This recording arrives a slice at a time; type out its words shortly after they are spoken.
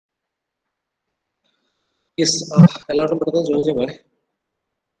Yes, എല്ലാവരും പെട്ടെന്ന് ചോദിച്ചു പോരെ.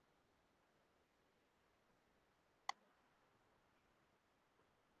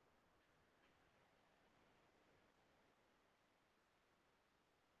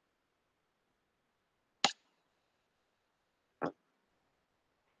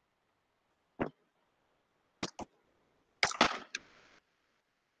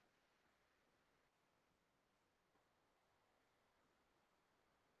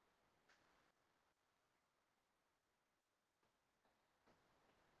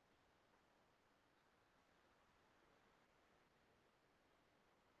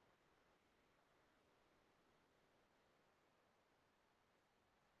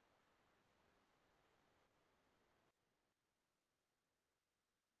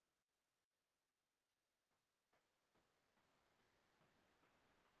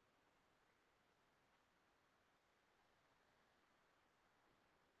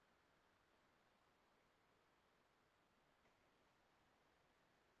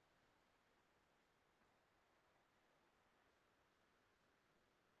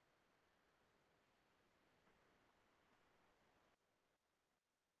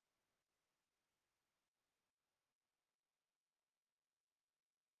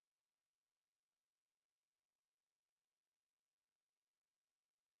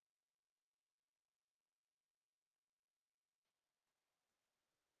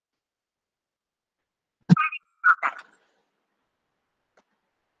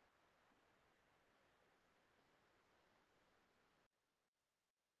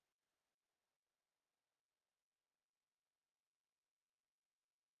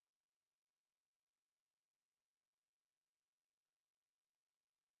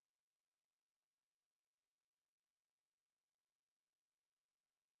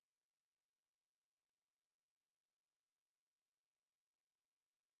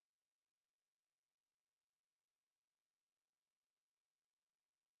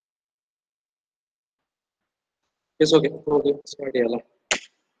 Yes, okay, start ചെയ്യാം അല്ലേ.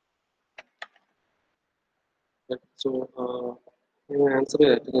 So, answer the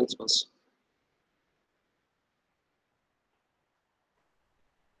attendance first.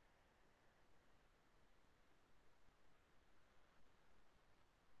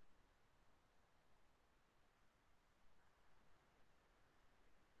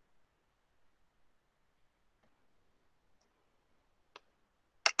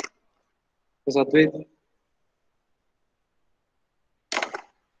 Yes, Advait.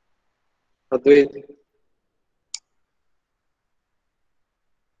 Advait.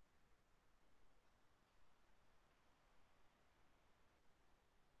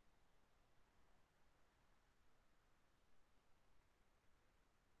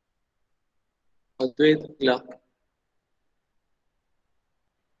 Advait ഇല്ല.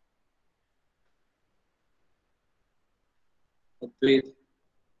 Advait.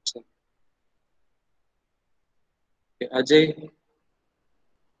 Okay, Ajay.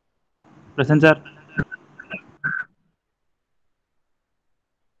 Present, sir.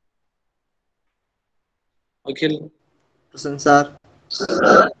 Akhil. Present, sir.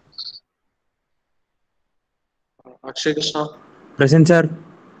 Akshay Krishna. Present, sir.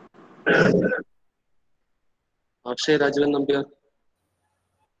 Akshay Rajavan Nambiar.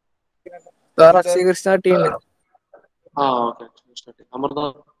 Sir, Akshay Krishna team. Okay.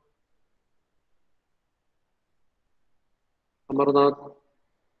 Amarnath. Amarnath.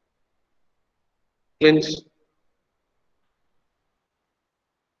 Clint.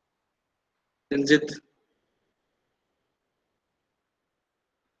 Diljit.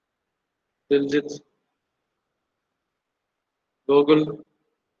 Diljit. Gogul.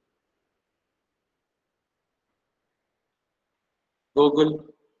 Gogul.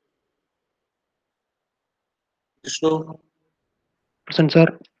 Vishnu. Present, sir.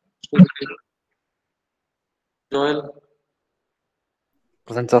 Joel.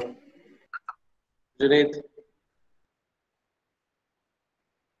 Present, sir. Junaid.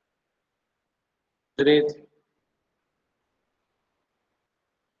 Junaid.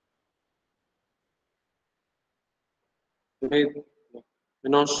 Junaid.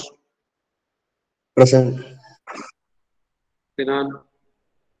 Vinosh. Present. Sinan.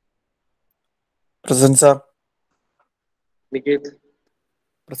 Present, sir. Niket.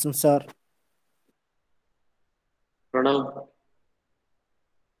 Present, sir. Pranav.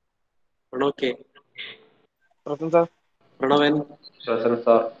 Pranav K. Present, sir. Pranav N. Present,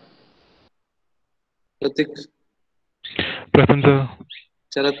 sir. Pratik. Present, sir.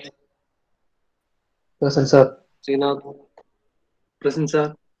 Charat. Present, sir. Srinath. Present, sir.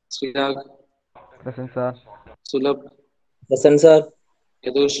 Srirag. Present, sir. Sulabh. Present, sir.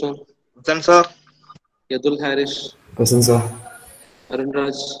 Yadushan. Present, sir. Yadul Harish, Present, sir. Arun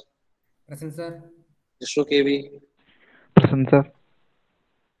Raj, Present, sir. Vishnu KV, Present, sir.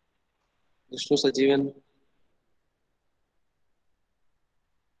 Vishnu Sajeevan,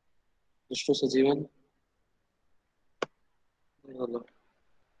 Vishnu Sajeevan.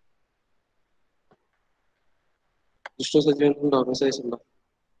 Vishnu Sajeevan ഉണ്ടോ? Message ഉണ്ടോ?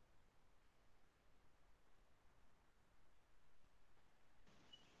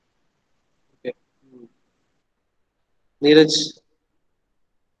 Okay. Neeraj,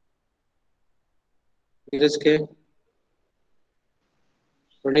 Neeraj K,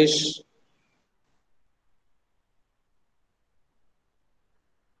 Pranesh,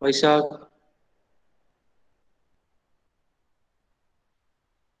 Vaishak,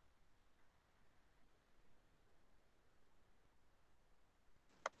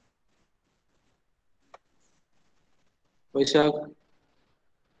 Vaishak,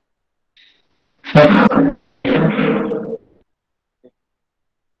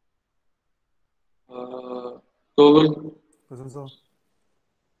 Gogul, Present, sir.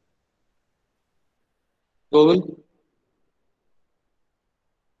 Gogul,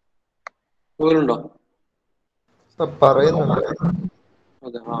 Gogul ഉണ്ടോ? പറയുന്നുണ്ട്.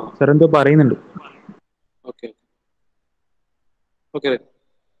 അതെ, sir എന്തോ പറയുന്നുണ്ട്. Okay okay.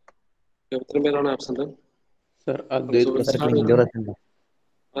 എത്രയും പേരാണ് absent? Sir Advaith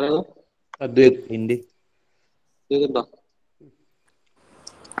ആരാണ്? അദ്വൈത് ഹിന്ദി ചെയ്തിട്ടുണ്ടോ?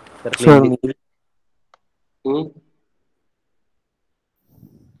 സർ ക്ലിൻഡി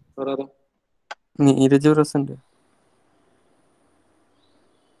ആരാ? Neeraj present.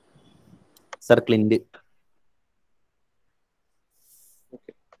 Sir ക്ലിൻഡ്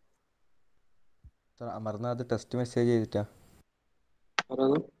sir Amarnath test message ചെയ്തിട്ടാ.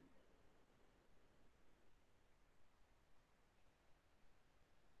 ആരാണ്?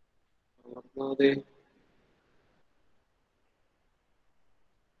 അതെ.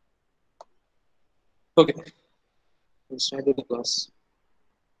 Okay, let's start with the class.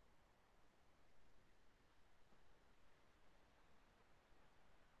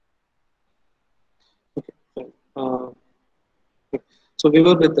 Okay, fine. So we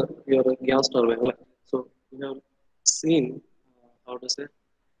were with your gas turbine, right? So we have seen how does a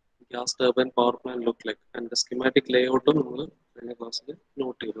gas turbine power plant look like, and the schematic layout of the class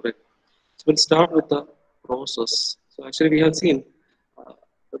note, right? So we'll start with the process. So actually we have seen uh,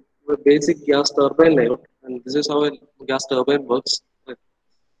 the basic gas turbine layout, and this is how a gas turbine works. Right?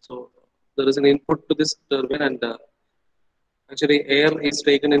 So there is an input to this turbine, and actually air is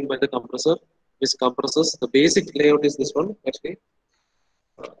taken in by the compressor, which compresses. The basic layout is this one. Actually,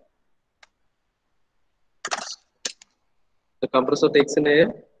 the compressor takes in air,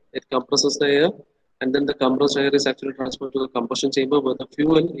 it compresses the air, and then the compressed air is actually transferred to the combustion chamber where the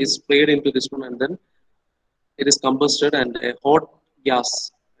fuel is sprayed into this one, and then it is combusted, and a hot gas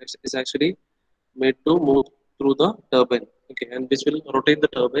is actually made to move through the turbine. Okay, and this will rotate the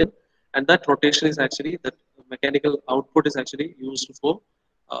turbine, and that rotation is actually the mechanical output is actually used for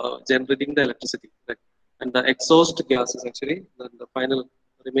generating the electricity. Right? And the exhaust gas is actually the final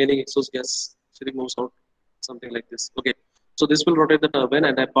remaining exhaust gas actually moves out something like this. Okay, so this will rotate the turbine,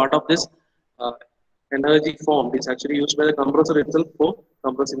 and a part of this uh, energy formed is actually used by the compressor itself for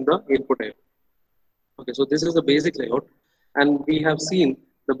compressing the input air. Okay, so this is the basic layout, and we have seen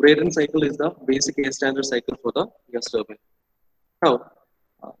the Brayton cycle is the basic air standard cycle for the gas turbine. Now,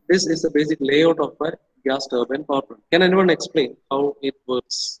 this is the basic layout of a gas turbine power plant. Can anyone explain how it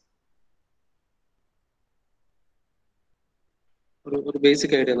works? ഒരു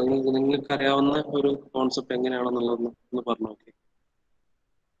basic idea നിങ്ങൾക്ക് അറിയാവുന്ന ഒരു concept എങ്ങനെയാണെന്നുള്ളത് ഒന്ന് പറഞ്ഞു നോക്കി.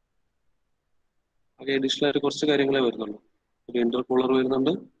 Okay, additional ആയിട്ട് കുറച്ച് കാര്യങ്ങളെ വരുന്നുള്ളൂ. ഒരു ഇന്റർകൂളർ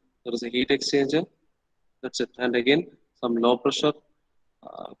വരുന്നുണ്ട്, there is a heat exchanger, that's it, and again some low pressure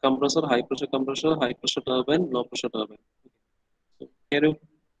compressor, high pressure turbine, low pressure turbine. So, can you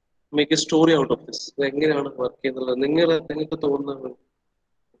make a story out of this? എങ്ങനെയാണ് work ചെയ്യുന്നത്? നിങ്ങൾക്ക് തോന്നുന്ന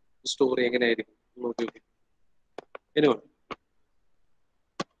സ്റ്റോറി എങ്ങനെയായിരിക്കും നോക്കി നോക്കി. Anyone?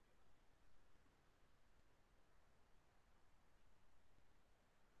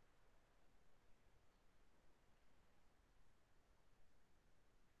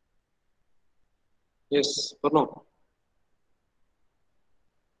 Yes, പറഞ്ഞോ.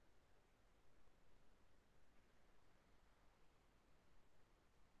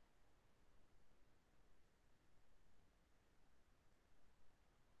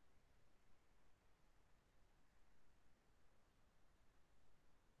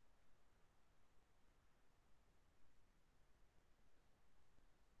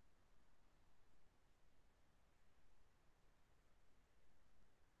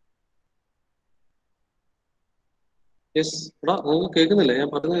 Yes എടാ നിങ്ങൾ കേൾക്കുന്നില്ലേ? ഞാൻ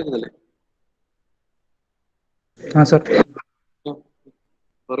പറഞ്ഞു കേൾക്കുന്നില്ലേ? ആ സാർ.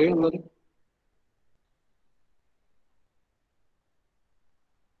 പറയൂ എന്നാലും.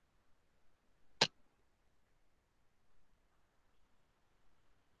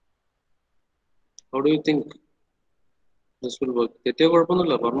 How do you think this will work? തെറ്റിയ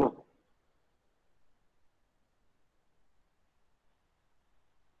കുഴപ്പമൊന്നുമില്ല, പറഞ്ഞോ.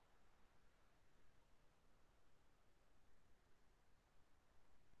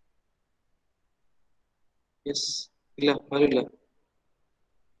 യെസ്, ഇല്ല, ആരുമില്ല.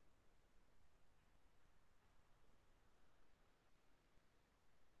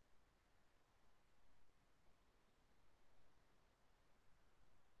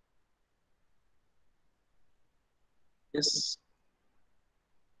 Yes,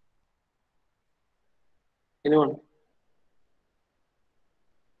 anyone?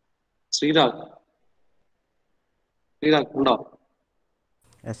 ശ്രീരാഗ് ഉണ്ടോ?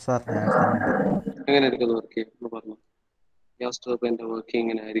 യെസ് സാർ, ഞാൻ തന്നെ ഉണ്ട്. എങ്ങനെയായിരിക്കും അത് വർക്ക് ചെയ്യുക എന്ന് പറഞ്ഞു. ഗ്യാസ് ടർബൈൻ്റെ വർക്കിംഗ്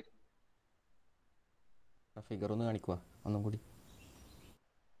എങ്ങനെയായിരിക്കും? ഫിഗർ ഒന്ന് കാണിക്കുക ഒന്നും കൂടി.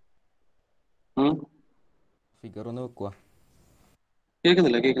 ഫിഗർ ഒന്ന് വെക്കുക.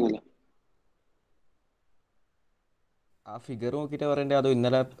 കേൾക്കുന്നില്ല. ആ ഫിഗർ നോക്കിയിട്ട് പറയണ്ടേ അതോ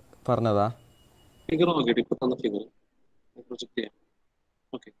ഇന്നലെ പറഞ്ഞതാ? ഫിഗർ നോക്കിയിട്ട് ഇപ്പൊ തന്ന ഫിഗർ പ്രൊജക്ട് ചെയ്യാം.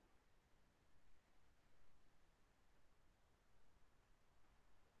 ഓക്കെ,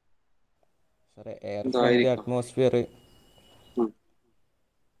 സാറേ, എയർ ഫ്രം ദി എന്തായിരിക്കാം? അറ്റ്മോസ്ഫിയർ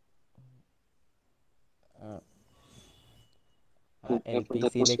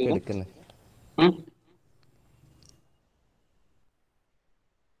LPC-യിലേക്ക് എടുക്കുന്നത്.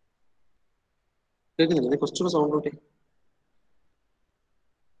 കേൾക്കുന്നില്ല, നീ കുറച്ചുകൂടെ സൗണ്ട് കൂട്ടി.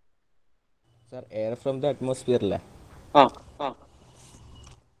 Sir, air from the atmosphere അല്ലേ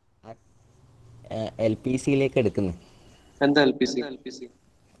LPC-യിലേക്ക് എടുക്കുന്നത്. എന്താ LPC?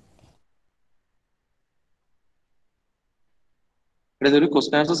 ഇതൊരു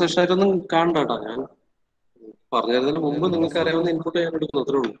ക്വസ്റ്റ്യൻ ആൻസർ സെഷൻ ആയിട്ടൊന്നും കാണണ്ട കേട്ടോ. ഞാൻ പറഞ്ഞു തരുന്നതിന് മുമ്പ് നിങ്ങൾക്ക് അറിയാവുന്ന ഇൻപുട്ട് ഞാൻ എടുക്കുന്നു,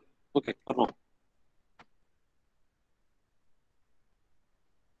 അത്രേ ഉള്ളൂ. ഓക്കെ, പറഞ്ഞോ.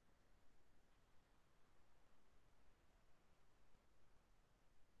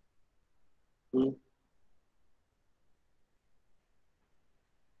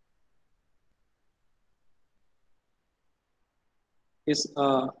 Yes,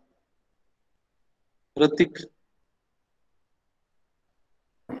 Ratik.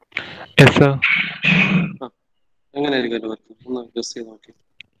 Yes sir. എങ്ങനെയായിരിക്കും അതിന്റെ വർക്ക്? ഒന്ന് ഗസ് ചെയ്ത് നോക്കി.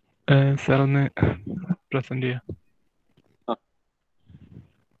 സാർ ഒന്ന് പ്രസന്റ് ചെയ്യാം.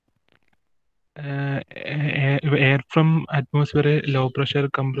 Air from atmosphere low pressure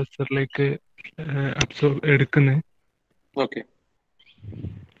കംപ്രസറിലേക്ക് absorb എടുക്കുന്നു. ഓക്കെ,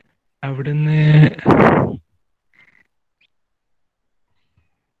 അവിടുന്ന്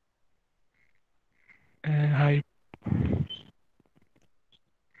ഹൈ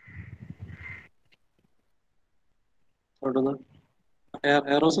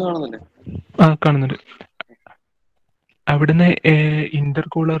എയറോസ് കാണുന്നില്ലേ? കാണുന്നുണ്ട്. അവിടുന്ന്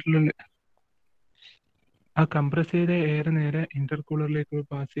ഇന്റർകൂളറിലുള്ള ആ കംപ്രസ് ചെയ്ത എയർ നേരെ ഇന്റർകൂളറിലേക്ക്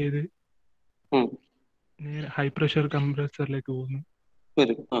പാസ് ചെയ്ത് നേരെ ഹൈ പ്രഷർ കംപ്രസറിലേക്ക് പോകുന്നു.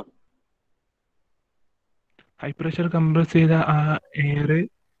 ഹൈ പ്രഷർ കംപ്രസ് ചെയ്ത ആ എയർ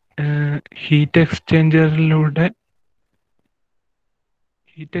ഹീറ്റ് എക്സ്ചേഞ്ചറിലൂടെ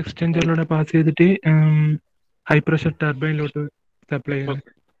പാസ് ചെയ്തിട്ട് ഹൈ പ്രഷർ ടർബൈനിലോട്ട് സപ്ലൈ ചെയ്യുന്നു.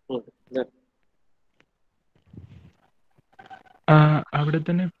 അവിടെ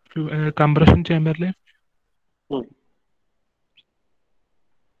തന്നെ കംപ്രഷൻ ചേമ്പറിൽ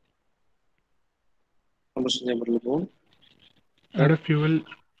അവിടെ ഫ്യൂവൽ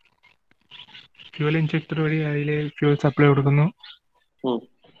ഇൻജെക്ടർ വഴി അതിലെ ഫ്യൂവൽ സപ്ലൈ കൊടുക്കുന്നു.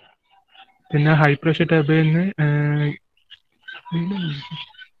 പിന്നെ ഹൈ പ്രഷർ ടർബൈനിന്ന്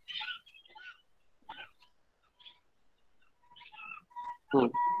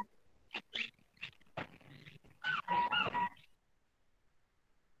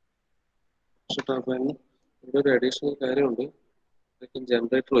ഇവിടെ ഒരു അഡീഷണൽ കാര്യമുണ്ട്.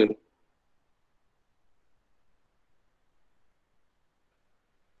 ജനറേറ്റർ വരും.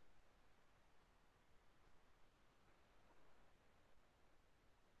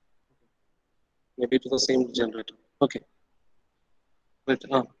 Maybe to the same generator. Okay. Right.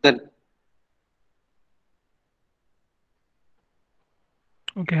 Then.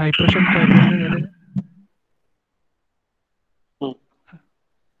 Okay, high pressure turbine.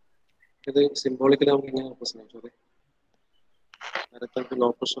 ഇത് സിംബോളിക്കലി നമുക്ക് ഇങ്ങനെ റെപ്രസെന്റ് ചെയ്യാം. നേരത്തെ ലോ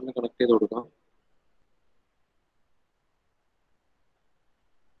പ്രഷറിന് കണക്ട് ചെയ്ത് കൊടുക്കാം.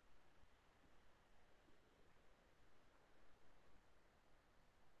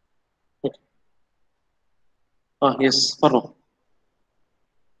 യെസ് പറഞ്ഞോ.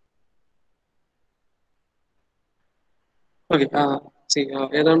 ഓക്കെ,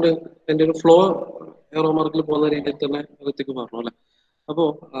 ഏതാണ്ട് എൻ്റെ ഒരു ഫ്ലോ ഏറോ മാർക്കിൽ പോകുന്ന രീതിയിൽ തന്നെ അകത്തേക്ക് പറഞ്ഞു അല്ലേ. അപ്പോൾ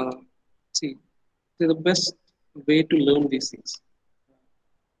the best way to learn these things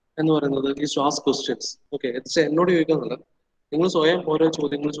എന്ന് പറയുന്നത് is to ask questions. Okay, എന്നോട് ചോദിക്കാന്നല്ല, നിങ്ങൾ സ്വയം ഓരോ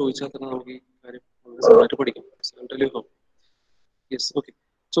ചോദ്യങ്ങൾ ചോദിച്ചാൽ തന്നെ നമുക്ക് ഈ കാര്യം വളരെ പഠിക്കാം. Yes, okay.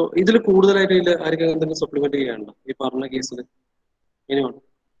 സോ ഇതിൽ കൂടുതലായിട്ട് ഇതിൽ ആർക്കും എന്തെങ്കിലും സപ്ലിമെന്റ് ചെയ്യാനുണ്ടോ ഈ പറഞ്ഞ കേസിൽ? ഇനിയാണ്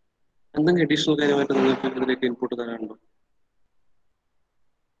എന്തെങ്കിലും അഡീഷണൽ കാര്യമായിട്ട് നിങ്ങൾക്ക് ഇതിലേക്ക് ഇൻപുട്ട് തരാനുണ്ടോ?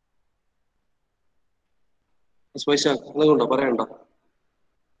 വൈശാഖ് അതുകൊണ്ടോ പറയണ്ടോ?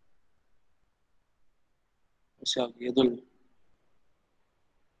 വൈശാഖ് ഏതുണ്ട്?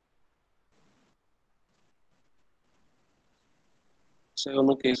 വൈശാഖ്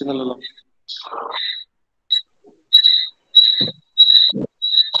ഒന്നും കേൾക്കുന്നില്ലല്ലോ.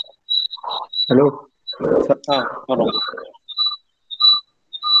 ഹലോ പറഞ്ഞോ.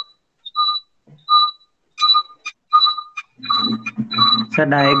 സർ,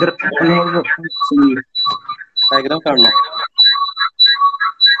 ഡയഗ്രാം കാണണം.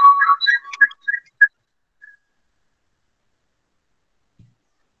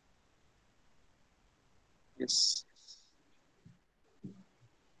 Yes,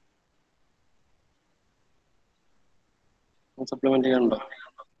 supplement ചെയ്യാനുണ്ടോ?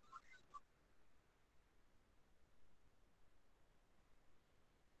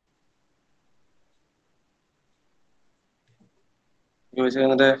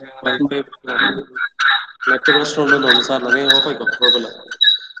 ചോദിച്ചതിന്റെ വൈഫൈ നെറ്റ് പ്രശ്നം ഉണ്ടെന്ന് തോന്നുന്നു സാറിന്. നീ ഓഫ് ആയിക്കോ, കുഴപ്പമില്ല.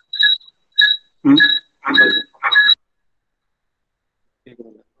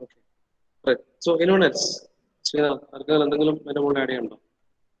 So anyone else? ആർക്കെങ്കിലും എന്തെങ്കിലും എന്റെ മുകളിൽ ആഡ് ചെയ്യാനുണ്ടോ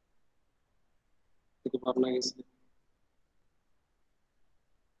ഇത് പറഞ്ഞ കേസിൽ?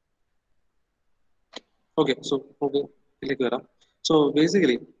 ഓക്കെ, സോ നമുക്ക് ഇതിലേക്ക് വരാം. സോ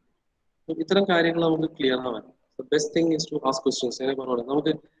ബേസിക്കലി ഇത്തരം കാര്യങ്ങൾ നമുക്ക് ക്ലിയർ ആവാൻ best thing is to ask questions. ഞാൻ പറഞ്ഞോളാം,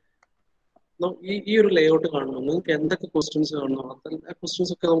 നമുക്ക് ഈ ഒരു ലേഔട്ട് കാണുമ്പോൾ നിങ്ങൾക്ക് എന്തൊക്കെ ക്വസ്റ്റ്യൻസ് കാണുന്നു ആ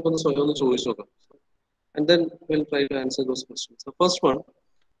ക്വസ്റ്റ്യൻസ് ഒക്കെ നമുക്കൊന്ന് സ്വയം ഒന്ന് ചോദിച്ചു നോക്കാം. And then we'll try to answer those questions. The first one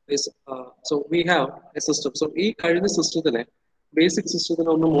is, so we have a system. So ഈ കഴിഞ്ഞ സിസ്റ്റത്തിനെ ബേസിക് സിസ്റ്റത്തിനെ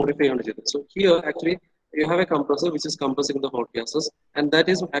ഒന്ന് മോഡിഫൈ ആണ് ചെയ്തത്. So here actually you have a compressor which is compressing the hot gases, and that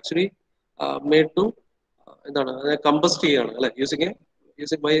is actually made to എന്താണ് combust ചെയ്യാണ് അല്ലെ, using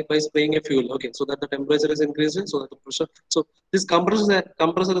by spraying a fuel. Okay, so that the temperature is increasing, so that the pressure. So this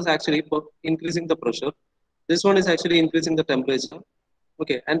compressor is actually for increasing the pressure. This one is actually increasing the temperature.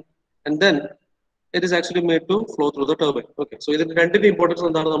 Okay, and then it is actually made to flow through the turbine. Okay, so ഇതിന്റെ രണ്ടിന്റെ importance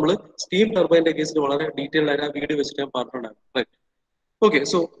എന്താണ് നമ്മൾ steam ടർബൈന്റെ കേസിൽ വളരെ detailed ആയിട്ട് ആ video വെച്ചിട്ട് ഞാൻ പറഞ്ഞിട്ടുണ്ടായിരുന്നു. Right, okay.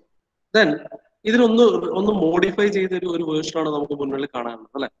 സോ ദെൻ ഇതിനൊന്ന് മോഡിഫൈ ചെയ്ത ഒരു വേർഷൻ ആണ് നമുക്ക് മുന്നിൽ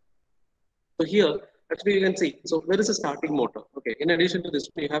കാണാനുള്ളത് അല്ലെ. So here actually you can see, so there is a starting motor. Okay, in addition to this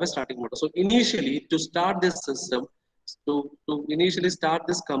you have a starting motor. So initially to start this system, to initially start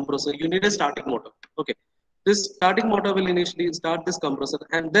this compressor, you need a starting motor. Okay, this starting motor will initially start this compressor,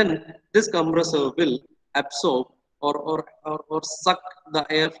 and then this compressor will absorb or suck the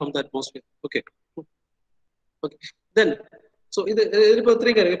air from the atmosphere. Okay, then so ഇതിപ്പോ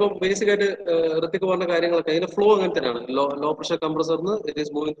ഇത്രയും കാര്യം ഇപ്പൊ basic ആയിട്ട് ഋത്തിക്ക് പറഞ്ഞ കാര്യങ്ങളൊക്കെ അതിന്റെ flow അങ്ങനെ തന്നെയാണ്. Low pressure കംപ്രസറിന് it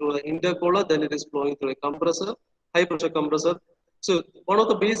is moving through intercooler, then it is flowing through a compressor, high pressure compressor. So one of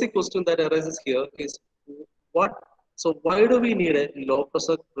the basic questions that arises here is why do we need a low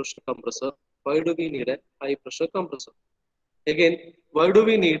pressure compressor? Why do we need a high pressure compressor? Again, why do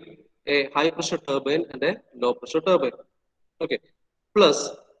we need a high pressure turbine and a low pressure turbine? Okay, plus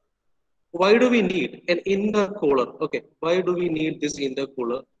why do we need an intercooler? Okay, why do we need this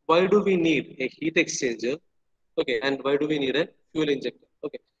intercooler? Why do we need a heat exchanger? Okay, and why do we need a fuel injector?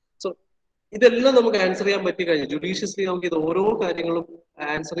 Okay, so ഇതെല്ലാം നമുക്ക് answer ചെയ്യാൻ പറ്റി കഴിഞ്ഞാൽ judiciously നമുക്ക് ഇത് ഓരോ കാര്യങ്ങളും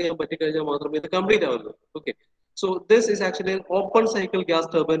answer ചെയ്യാൻ പറ്റി കഴിഞ്ഞാൽ മാത്രമേ ഇത് കംപ്ലീറ്റ് ആവുള്ളൂ. Okay, so this is actually an open cycle gas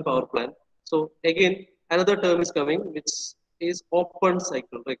turbine power plant. So again another term is coming which is open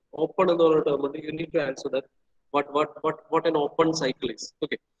cycle. Like open and all term, you need to answer that what an open cycle is.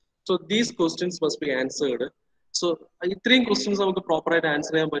 Okay, so these questions must be answered. So ഇത്രയും questions നമുക്ക് proper ആയിട്ട്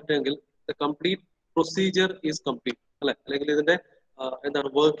answer ചെയ്യാൻ പറ്റുമെങ്കിൽ the complete procedure is complete അല്ലെ, അല്ലെങ്കിൽ ഇതിന്റെ എന്താണ്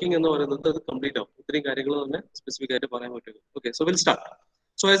working എന്ന് പറയുന്നത് അത് കംപ്ലീറ്റ് ആവും. ഇത്രയും കാര്യങ്ങൾ തന്നെ സ്പെസിഫിക് ആയിട്ട് പറയാൻ പറ്റും. Okay, so will start.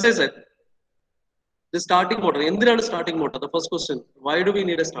 So as I said, the starting motor. എന്തിനാണ് starting motor? The first question, why do we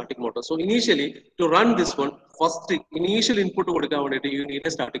need a starting motor? So initially to run this one, first initial input കൊടുക്കാൻ വേണ്ടിയിട്ട് you need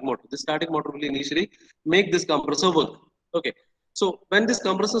a starting motor. This starting motor will initially make this compressor work. Okay, so when this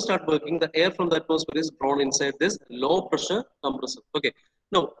compressor start working, the air from the atmosphere is drawn inside this low pressure compressor. Okay,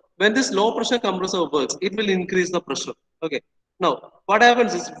 now when this low pressure compressor works, it will increase the pressure. Okay, Now, what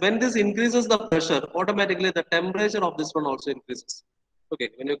happens is when this increases the pressure, automatically the temperature of this one also increases. Okay,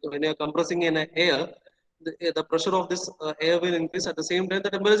 when you're compressing in air, the pressure of this air will increase. At the same time,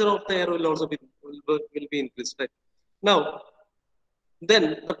 the temperature of the air will also will be increased. Right? Now, then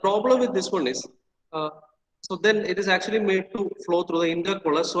the problem with this one is, so then it is actually made to flow through the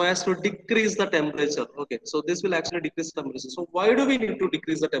intercooler so as to decrease the temperature. Okay, so this will actually decrease the temperature. So why do we need to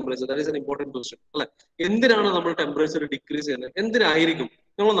decrease the temperature? That is an important question. Like, എന്തിനാണ് നമ്മൾ temperature decrease ചെയ്യുന്നത്? എന്തിനായിരിക്കും?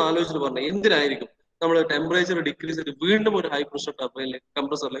 നമ്മൾ ആലോചിച്ചിട്ട് പറഞ്ഞത് എന്തിനായിരിക്കും നമ്മൾ temperature decrease ചെയ്ത് വീണ്ടും ഒരു ഹൈ പ്രഷർ ടർബൈനിലേക്ക്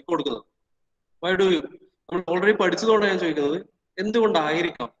കംപ്രസറിലേക്ക് കൊടുക്കുന്നത്? Why do you? നമ്മൾ ഓൾറെഡി പഠിച്ചതുകൊണ്ടാണ് ഞാൻ ചോദിക്കുന്നത്,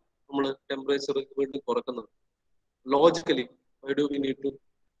 എന്തുകൊണ്ടായിരിക്കാം നമ്മൾ ടെമ്പറേച്ചർ വീണ്ടും കുറക്കുന്നത്? Logically, why do we need to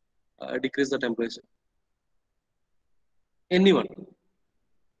decrease the temperature? Anyone?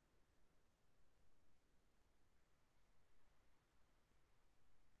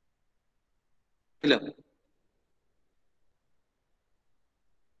 ഇല്ല.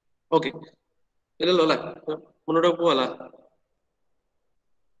 ഓക്കെ, ഇല്ലല്ലോ അല്ലെ? മുന്നോട്ട് പോവല്ല.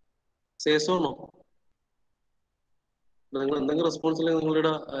 സേസോണോ? നിങ്ങൾ എന്തെങ്കിലും റെസ്പോൺസ് അല്ലെങ്കിൽ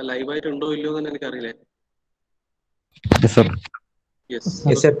നിങ്ങളുടെ ലൈവായിട്ട് ഉണ്ടോ ഇല്ലയോ എന്ന് എനിക്കറിയില്ലേ. Yes, sir. Yes.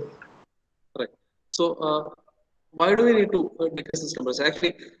 Yes, sir. Right. So, why do we need to decrease this temperature?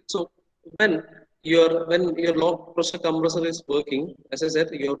 Actually, so when your low pressure compressor is working, as I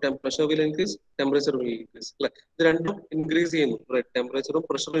said, your pressure will increase, temperature will increase. Like the random increase in right temperature and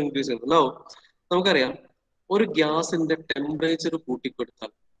pressure increase. Now, നമുക്കറിയാം ഒരു ഗ്യാസിന്റെ temperature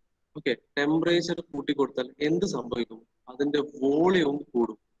കൂട്ടിക്കൊടുത്താൽ, okay, temperature കൂട്ടിക്കൊടുത്താൽ എന്ത് സംഭവിക്കും? അതിന്റെ volume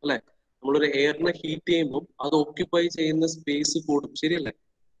കൂടും അല്ലെ? നമ്മളൊരു എയറിനെ heat ചെയ്യുമ്പോൾ അത് ഓക്യുപ്പൈ ചെയ്യുന്ന സ്പേസ് കൂടും, ശരിയല്ലേ?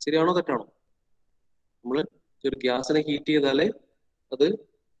 ശരിയാണോ തെറ്റാണോ? നമ്മള് ഒരു ഗ്യാസിനെ ഹീറ്റ് ചെയ്താല് അത്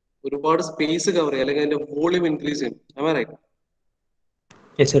ഒരുപാട് സ്പേസ് കവർ ചെയ്യും, അല്ലെങ്കിൽ അതിന്റെ വോളിയം ഇൻക്രീസ് ചെയ്യും. Am I right?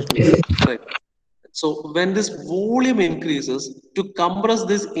 Yes, sir. Right. So when this volume increases, to compress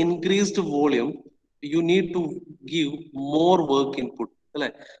this increased volume, you need to give more work input. അല്ലെ?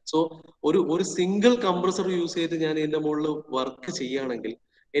 സോ ഒരു സിംഗിൾ കംപ്രസർ യൂസ് ചെയ്ത് ഞാൻ ഇതിന്റെ മുകളിൽ വർക്ക് ചെയ്യുകയാണെങ്കിൽ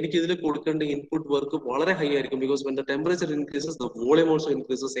എനിക്ക് ഇതിൽ കൊടുക്കേണ്ട ഇൻപുട്ട് വർക്ക് വളരെ ഹൈ ആയിരിക്കും. Because when the temperature increases, the volume also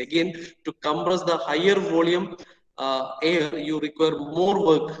increases. Again, to compress the higher volume air, you require more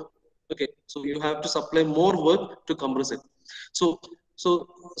work. Okay, so you have to supply more work to compress it.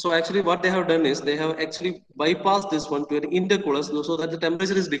 So actually what they have done is they have actually bypassed this one to an intercooler so that the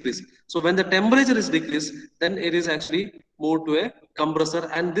temperature is decreased. So when the temperature is decreased, then it is actually moved to a compressor,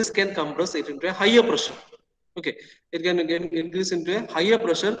 and this can compress it into a higher pressure. Okay, it can again increase into a higher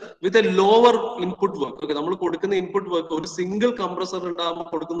pressure with a lower input work. Okay, നമ്മൾ കൊടുക്കുന്ന input work ഒരു single compressor ഉണ്ടാകുമ്പോൾ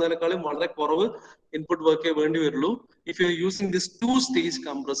കൊടുക്കുന്നതിനേക്കാളും വളരെ കുറവ് input വർക്കേ വേണ്ടി വരുള്ളൂ if you are using this two-stage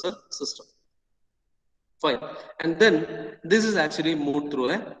compressor system. Fine, and then this is actually moved through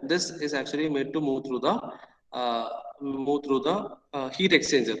this is actually made to move through the heat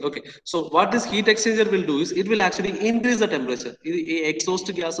exchanger. Okay, so what this heat exchanger will do is it will actually increase the temperature. Exhaust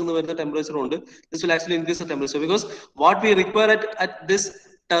gas in the temperature on this will actually increase the temperature, because what we require at this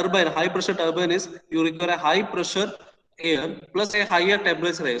turbine, high pressure turbine, is you require a high pressure air plus a higher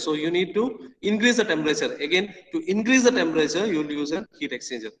temperature air. So you need to increase the temperature. Again, to increase the temperature, you will use a heat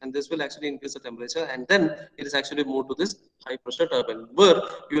exchanger, and this will actually increase the temperature, and then it is actually moved to this high pressure turbine where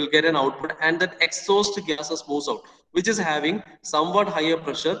you will get an output, and that exhaust gases moves out, which is having somewhat higher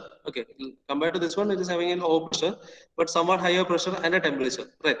pressure. Okay, compared to this one, it is having a low pressure but somewhat higher pressure and a temperature,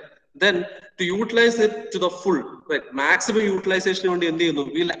 right? Then to utilize it to the full, right, maximum utilization,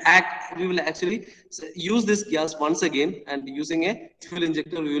 we will actually use this gas once again, and using a fuel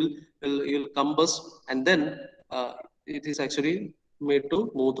injector you will combust, and then it is actually made to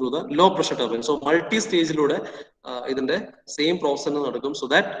move through the low pressure turbine. So multi-stage load ഇതിന്റെ same process നടക്കും, so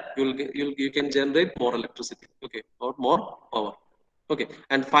that you can generate more electricity, okay, or more power. Okay,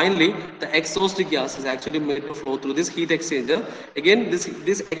 and finally the exhaust gas is actually made to flow through this heat exchanger. Again,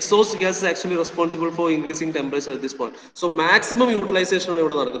 this exhaust gas is actually responsible for increasing temperature at this point. So maximum utilization,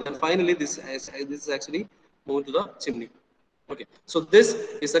 and finally this is actually moved to the chimney. Okay, so this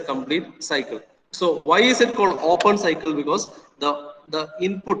is a complete cycle. So why is it called open cycle? Because the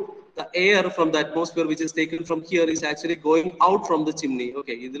input, the air from the atmosphere which is taken from here is actually going out from the chimney.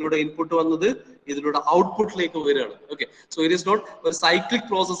 Okay, ഇതിലൂടെ input വന്നത് ഇതിലൂടെ ഔട്ട്പുട്ടിലേക്ക് വരികയാണ്. Okay, so it is not a cyclic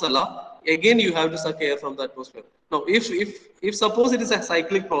process അല്ല. Again, you have to suck air from the atmosphere. Now, if suppose it is a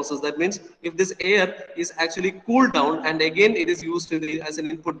cyclic process, that means if this air is actually cooled down and again it is used as an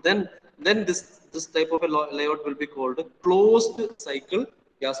input, then this type of a layout will be called a closed cycle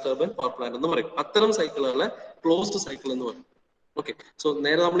gas turbine power plant എന്ന് പറയും. അത്തരം സൈക്കിളുകളെ closed cycle എന്ന് പറയും. Okay, so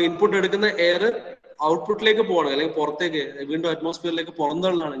നേരെ നമ്മൾ input എടുക്കുന്ന air ഔട്ട്പുട്ടിലേക്ക് പോകണം അല്ലെങ്കിൽ പുറത്തേക്ക് വീണ്ടും അറ്റ്മോസ്ഫിയറിലേക്ക്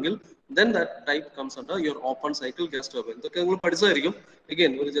പുറന്തള്ളാണെങ്കിൽ then that type comes under your open cycle gas turbine. ഇതൊക്കെ നിങ്ങൾ പഠിച്ചതായിരിക്കും.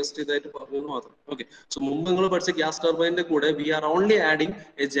 Again ഒരു ജസ്റ്റ് ഇതായിട്ട് പറഞ്ഞു മാത്രം. Okay, so മുമ്പ് നിങ്ങൾ പഠിച്ച ഗ്യാസ് ടർബൈനിന്റെ കൂടെ we are only adding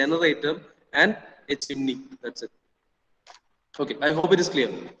a generator and a chimney. That's it. Okay, I hope it is clear.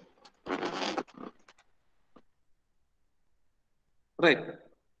 Right.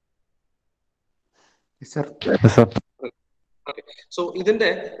 Yes, sir. Yes, sir. Okay. So ഇതിന്റെ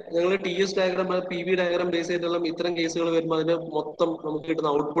ഞങ്ങൾ T S diagram P V diagram base ചെയ്തിട്ടുള്ള ഇത്തരം കേസുകൾ വരുമ്പോൾ അതിന്റെ മൊത്തം നമുക്ക് കിട്ടുന്ന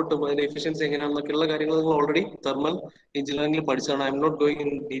ഔട്ട്പുട്ടും അതിന്റെ എഫിഷ്യൻസി എങ്ങനെയാണെന്നൊക്കെയുള്ള കാര്യങ്ങൾ നിങ്ങൾ ഓൾറെഡി തെർമൽ എഞ്ചിനീയറിംഗിൽ പഠിച്ചാണ്. I am not going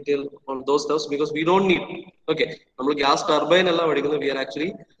in detail on those stuffs because we don't need. Okay, നമ്മൾ ഗ്യാസ് ടർബൈൻ അല്ല പഠിക്കുന്നത്. V are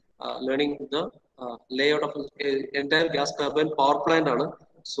actually learning the layout of entire gas turbine power plant ആണ്.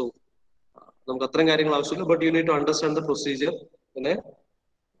 So നമുക്ക് അത്രയും കാര്യങ്ങൾ ആവശ്യമില്ല. But you need to understand the procedure. പിന്നെ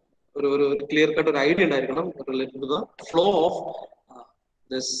ഒരു ക്ലിയർ കട്ട് ഒരു ഐഡിയ ഉണ്ടായിരിക്കണം related to the flow of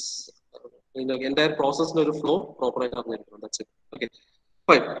this entire പ്രോസസ്സിന്റെ ഒരു ഫ്ലോ പ്രോപ്പർ ആയിട്ട് അറിഞ്ഞിരിക്കണം. That's it. Okay,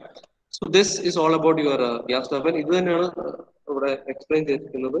 fine. So this is all about your gas turbine. ഇത് തന്നെയാണ് ഇവിടെ എക്സ്പ്ലെയിൻ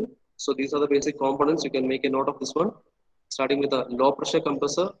ചെയ്തിരിക്കുന്നത്. So these are the basic കോമ്പണന്റ്സ്. You can make A not of this one. Starting with a low pressure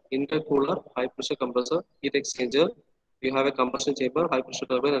compressor, intercooler, high pressure compressor, heat exchanger. You have a combustion chamber, high pressure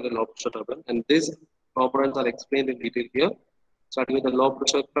turbine, and a low pressure turbine. And these components are explained in detail here. Starting with the low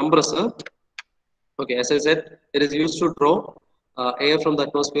pressure compressor. Okay, as I said, it is used to draw air from the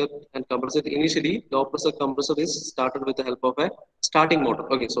atmosphere and compress it. Initially, low pressure compressor is started with the help of a starting motor.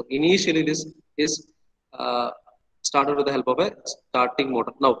 Okay, so initially this is started with the help of a starting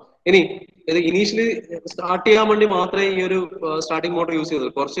motor. Now, ഇത് initially start ചെയ്യാൻ വേണ്ടി മാത്രമേ ഈ ഒരു starting motor use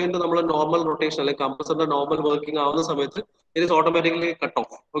ചെയ്തത്. കുറച്ച് കഴിഞ്ഞിട്ട് നമ്മൾ നോർമൽ റൊട്ടേഷൻ അല്ലെങ്കിൽ കംപ്രസറിന്റെ നോർമൽ വർക്കിംഗ് ആവുന്ന സമയത്ത് it is automatically cut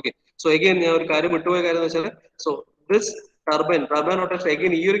off. Okay, so again ഞാൻ ഒരു കാര്യം വിട്ടുപോയ കാര്യം എന്ന് വെച്ചാൽ, so this turbine rotation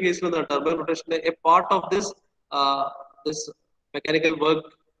again ഈ ഒരു കേസിൽ turbine റൊട്ടേഷന്റെ A part of this mechanical work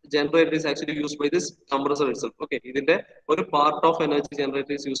generator is actually used by this compressor itself. Okay, ഇതിന്റെ ഒരു part of energy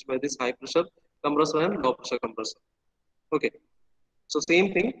generator is used by this high pressure compressor and low pressure compressor. Okay, so same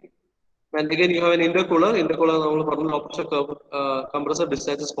thing. And again you have an intercooler. നമ്മൾ പറഞ്ഞു low pressure compressor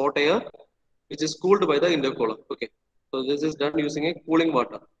discharges hot air which is cooled by the intercooler. Okay, so this is done using a cooling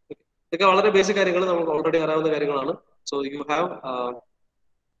water. Okay, ഇതൊക്കെ വളരെ basic കാര്യങ്ങൾ നമുക്ക് already അറിയാവുന്ന കാര്യങ്ങളാണ്. So you have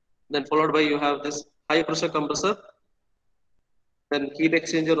then followed by you have this high pressure compressor, then heat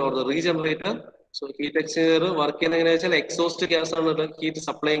exchanger or the regenerator. So heat exchanger work ചെയ്യുന്നത് എങ്ങനെയാ വെച്ചാൽ exhaust gas ആണ് ഹീറ്റ്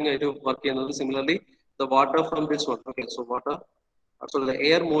സപ്ലൈയിങ് ആയിട്ട് വർക്ക് ചെയ്യുന്നത്. Similarly the water from this one. Okay, so water, so the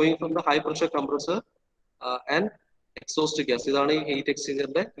air moving from the high pressure compressor and exhaust gas, ഇതാണ് ഈ heat exchanger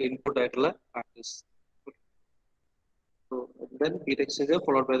ന്റെ input ആയിട്ടുള്ള factors. So then heat exchanger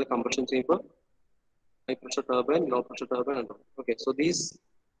followed by the combustion chamber, high pressure turbine, low pressure turbine and all. Okay, so this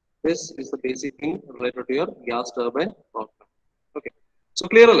is the basic thing related to your gas turbine power plant. Okay, so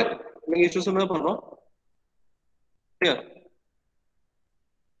clear alle ninge issues unna panno clear?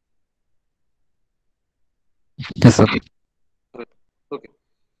 Yes, sir. Okay,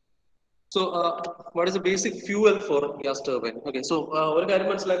 so what is the basic fuel for gas turbine? Okay, so ഒരു കാര്യം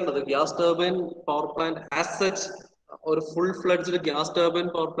മനസ്സിലാക്കേണ്ടത്, gas turbine power plant as such ഒരു full fledged gas turbine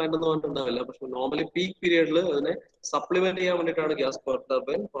power plant എന്ന് പറഞ്ഞിട്ടുണ്ടാവില്ല. പക്ഷെ normally peak പീരിയഡിൽ അതിനെ supplement ചെയ്യാൻ വേണ്ടിയിട്ടാണ് gas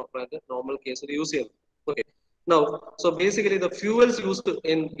turbine power plant normal കേസിൽ യൂസ് ചെയ്യുന്നത്. Okay, now so basically the fuels used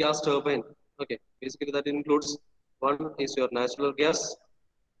in gas turbine, okay, basically that includes one is your natural gas,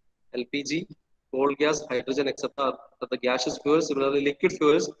 LPG, coal gas, hydrogen, etc. are the gaseous fuels. Similarly liquid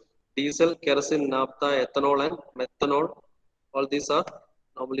fuels, diesel, kerosene, naphtha, ethanol and methanol, all these are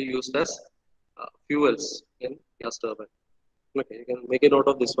normally used as fuels in gas turbine. Okay, you can make a note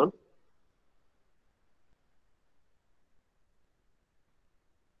of this one.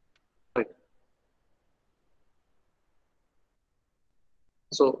 Right.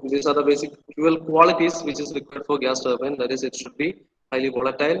 So these are the basic fuel qualities which is required for gas turbine. That is, it should be highly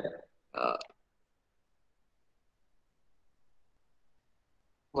volatile,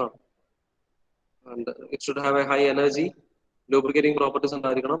 and it should have a high energy, lubricating properties and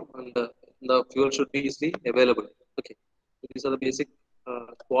the fuel should be easily available. Okay, so these are the basic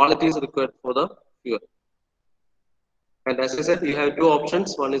qualities required for the fuel. And as I said, you have two options.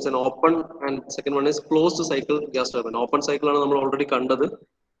 One is an open and second one is closed cycle gas turbine. Open cycle ആണ് നമ്മൾ already കണ്ടത്.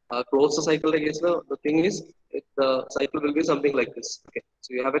 Closed cycle case, the thing is the cycle will be something like this. Okay, so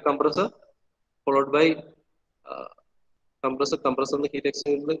you have a compressor followed by compressor in the heat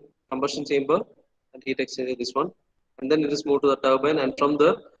exchanger, combustion chamber and heat exchanger, this one, and then it is moved to the turbine, and from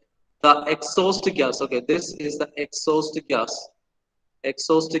the exhaust gas. Okay, this is the exhaust gas.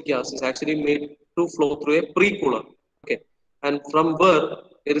 Exhaust gas is actually made to flow through a pre-cooler. Okay, and from where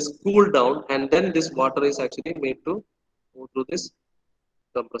it is cooled down, and then this water is actually made to move through this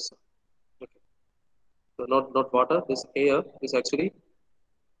compressor. Okay. So not water, this air is actually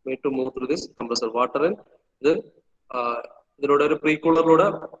made to move through this compressor. Water and the ഇതിലൂടെ ഒരു pre കൂളറിലൂടെ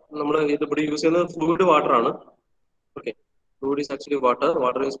നമ്മൾ ഇതിവിടെ use ചെയ്യുന്ന fluid water ആണ്. Okay, fluid is actually water.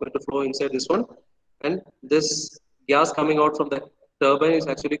 Water is going to flow inside this one, and this gas coming out from the turbine is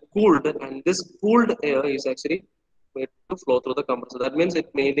actually cooled, and this cooled air is actually made to flow through the compressor. That means it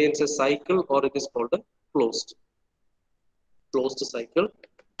maintains a cycle, or it is called a closed cycle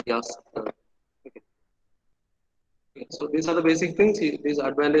gas. Okay. So these are the basic things. These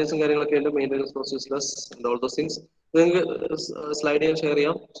advantages and maintenance cost is less and all those things. Slide and share.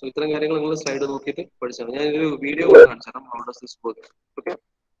 So slide video. How does this work? Okay.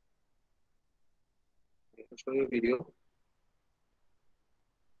 I'll show you a video.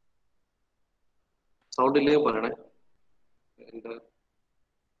 Sound delay. And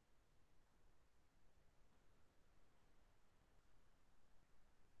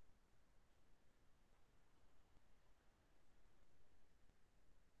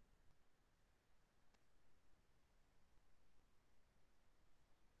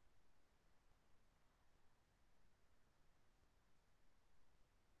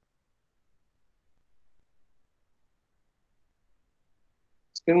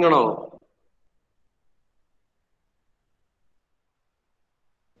screen കാണാവോ?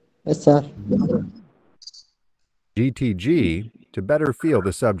 Yes, sir. GTG to better feel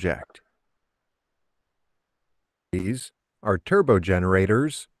the subject. These are turbo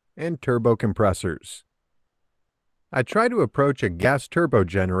generators and turbo compressors. I try to approach a gas turbo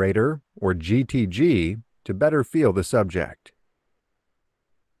generator, or GTG, to better feel the subject.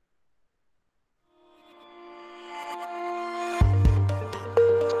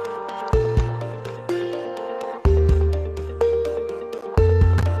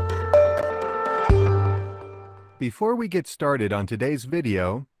 Before we get started on today's video,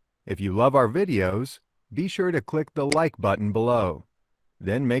 if you love our videos, be sure to click the like button below.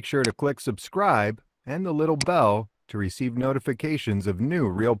 Then make sure to click subscribe and the little bell to receive notifications of new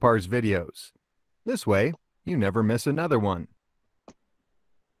Real Parts videos. This way, you never miss another one.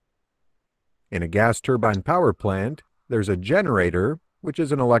 In a gas turbine power plant, there's a generator, which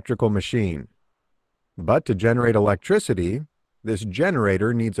is an electrical machine. But to generate electricity, this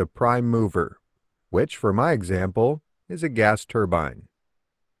generator needs a prime mover, which, for my example, is a gas turbine.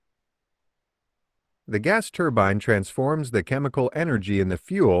 The gas turbine transforms the chemical energy in the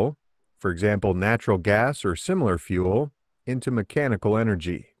fuel, for example natural gas or similar fuel, into mechanical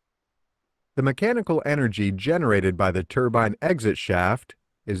energy. The mechanical energy generated by the turbine exit shaft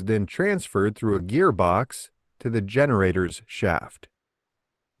is then transferred through a gearbox to the generator's shaft.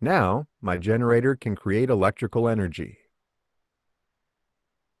 Now, my generator can create electrical energy.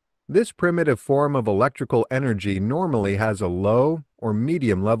 This primitive form of electrical energy normally has a low or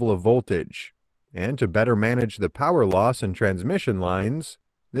medium level of voltage, and to better manage the power loss in transmission lines,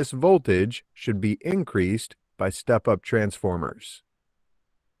 this voltage should be increased by step-up transformers.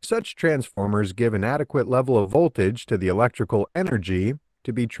 Such transformers give an adequate level of voltage to the electrical energy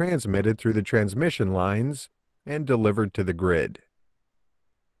to be transmitted through the transmission lines and delivered to the grid.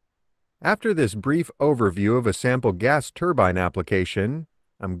 After this brief overview of a sample gas turbine application,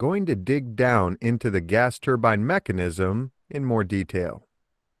 I'm going to dig down into the gas turbine mechanism in more detail.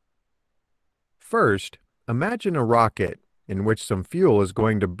 First, imagine a rocket in which some fuel is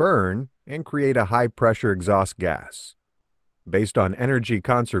going to burn and create a high-pressure exhaust gas. Based on energy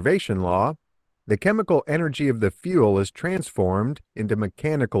conservation law, the chemical energy of the fuel is transformed into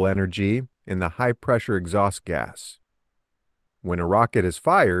mechanical energy in the high-pressure exhaust gas. When a rocket is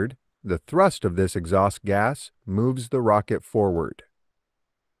fired, the thrust of this exhaust gas moves the rocket forward.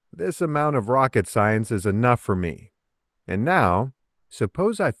 This amount of rocket science is enough for me. And now,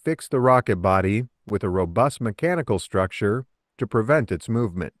 suppose I fix the rocket body with a robust mechanical structure to prevent its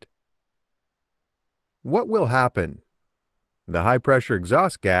movement. What will happen? The high-pressure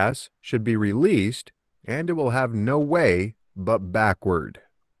exhaust gas should be released, and it will have no way but backward.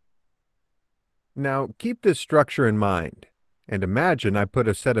 Now, keep this structure in mind, and imagine I put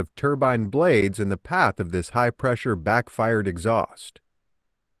a set of turbine blades in the path of this high-pressure backfired exhaust.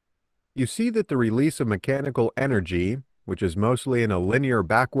 You see that the release of mechanical energy, which is mostly in a linear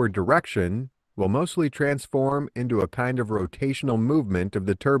backward direction, will mostly transform into a kind of rotational movement of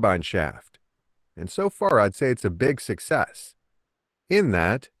the turbine shaft. And so far I'd say it's a big success. In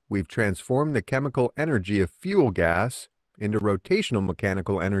that, we've transformed the chemical energy of fuel gas into rotational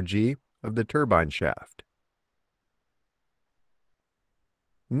mechanical energy of the turbine shaft.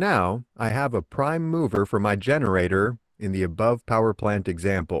 Now, I have a prime mover for my generator in the above power plant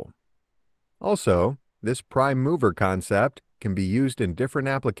example. Also, this prime mover concept can be used in different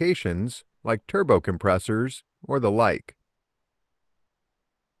applications like turbo compressors or the like.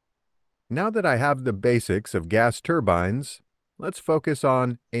 Now that I have the basics of gas turbines, let's focus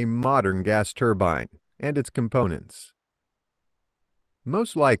on a modern gas turbine and its components.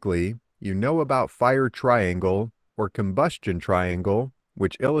 Most likely, you know about fire triangle or combustion triangle,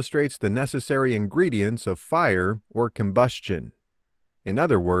 which illustrates the necessary ingredients of fire or combustion. In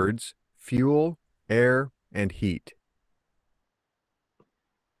other words, fuel, air, and heat.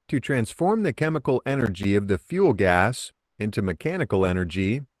 To transform the chemical energy of the fuel gas into mechanical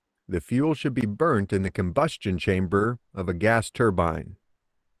energy, the fuel should be burnt in the combustion chamber of a gas turbine.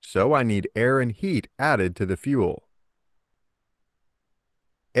 So I need air and heat added to the fuel.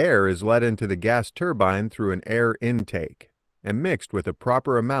 Air is let into the gas turbine through an air intake and mixed with a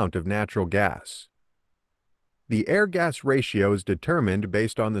proper amount of natural gas. The air-gas ratio is determined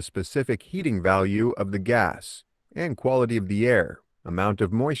based on the specific heating value of the gas and quality of the air, amount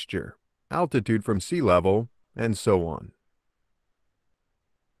of moisture, altitude from sea level, and so on.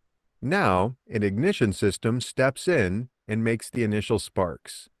 Now, an ignition system steps in and makes the initial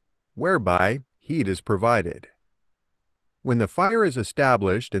sparks, whereby heat is provided. When the fire is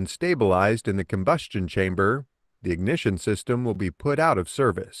established and stabilized in the combustion chamber, the ignition system will be put out of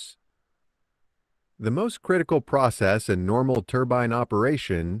service. The most critical process in normal turbine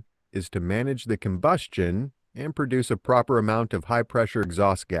operation is to manage the combustion and produce a proper amount of high-pressure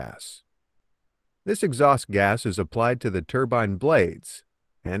exhaust gas. This exhaust gas is applied to the turbine blades,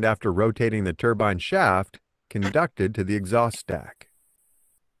 and after rotating the turbine shaft, conducted to the exhaust stack.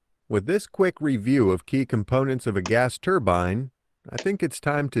 With this quick review of key components of a gas turbine, I think it's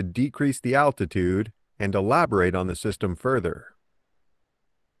time to decrease the altitude and elaborate on the system further.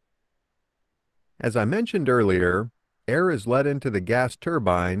 As I mentioned earlier, air is let into the gas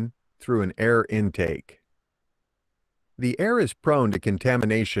turbine through an air intake. The air is prone to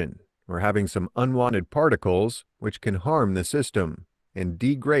contamination or having some unwanted particles which can harm the system and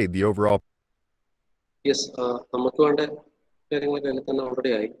degrade the overall. Yes, നമുക്ക് വേണ്ട കാര്യങ്ങളൊക്കെ അതിൽ തന്നെ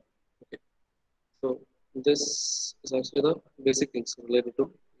already ആയി. Okay. So this is actually the basic things related to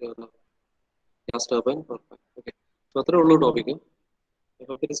your gas turbine or fan. Okay. So അത്രേ ഉള്ളൂ topic. I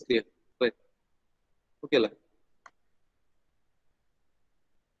hope it is clear. Right. Okay അല്ലേ?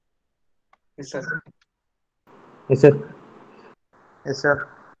 Yes, sir. Yes, sir. Yes, sir.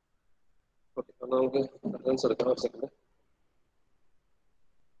 Okay. അപ്പോൾ നമുക്ക് attendance എടുക്കണം. ഒരു second.